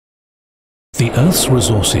The Earth's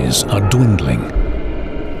resources are dwindling.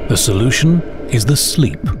 The solution is the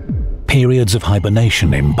sleep. Periods of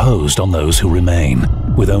hibernation imposed on those who remain,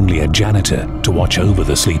 with only a janitor to watch over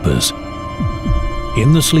the sleepers.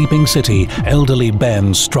 In the sleeping city, elderly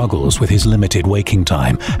Ben struggles with his limited waking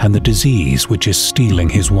time and the disease which is stealing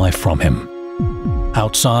his wife from him.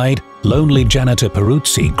 Outside, lonely Janitor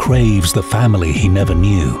Peruzzi craves the family he never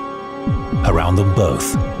knew. Around them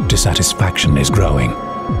both, dissatisfaction is growing.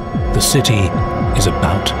 The city is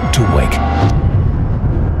about to wake.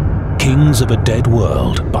 Kings of a Dead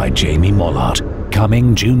World by Jamie Mollart,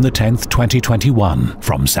 coming June the 10th, 2021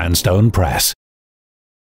 from Sandstone Press.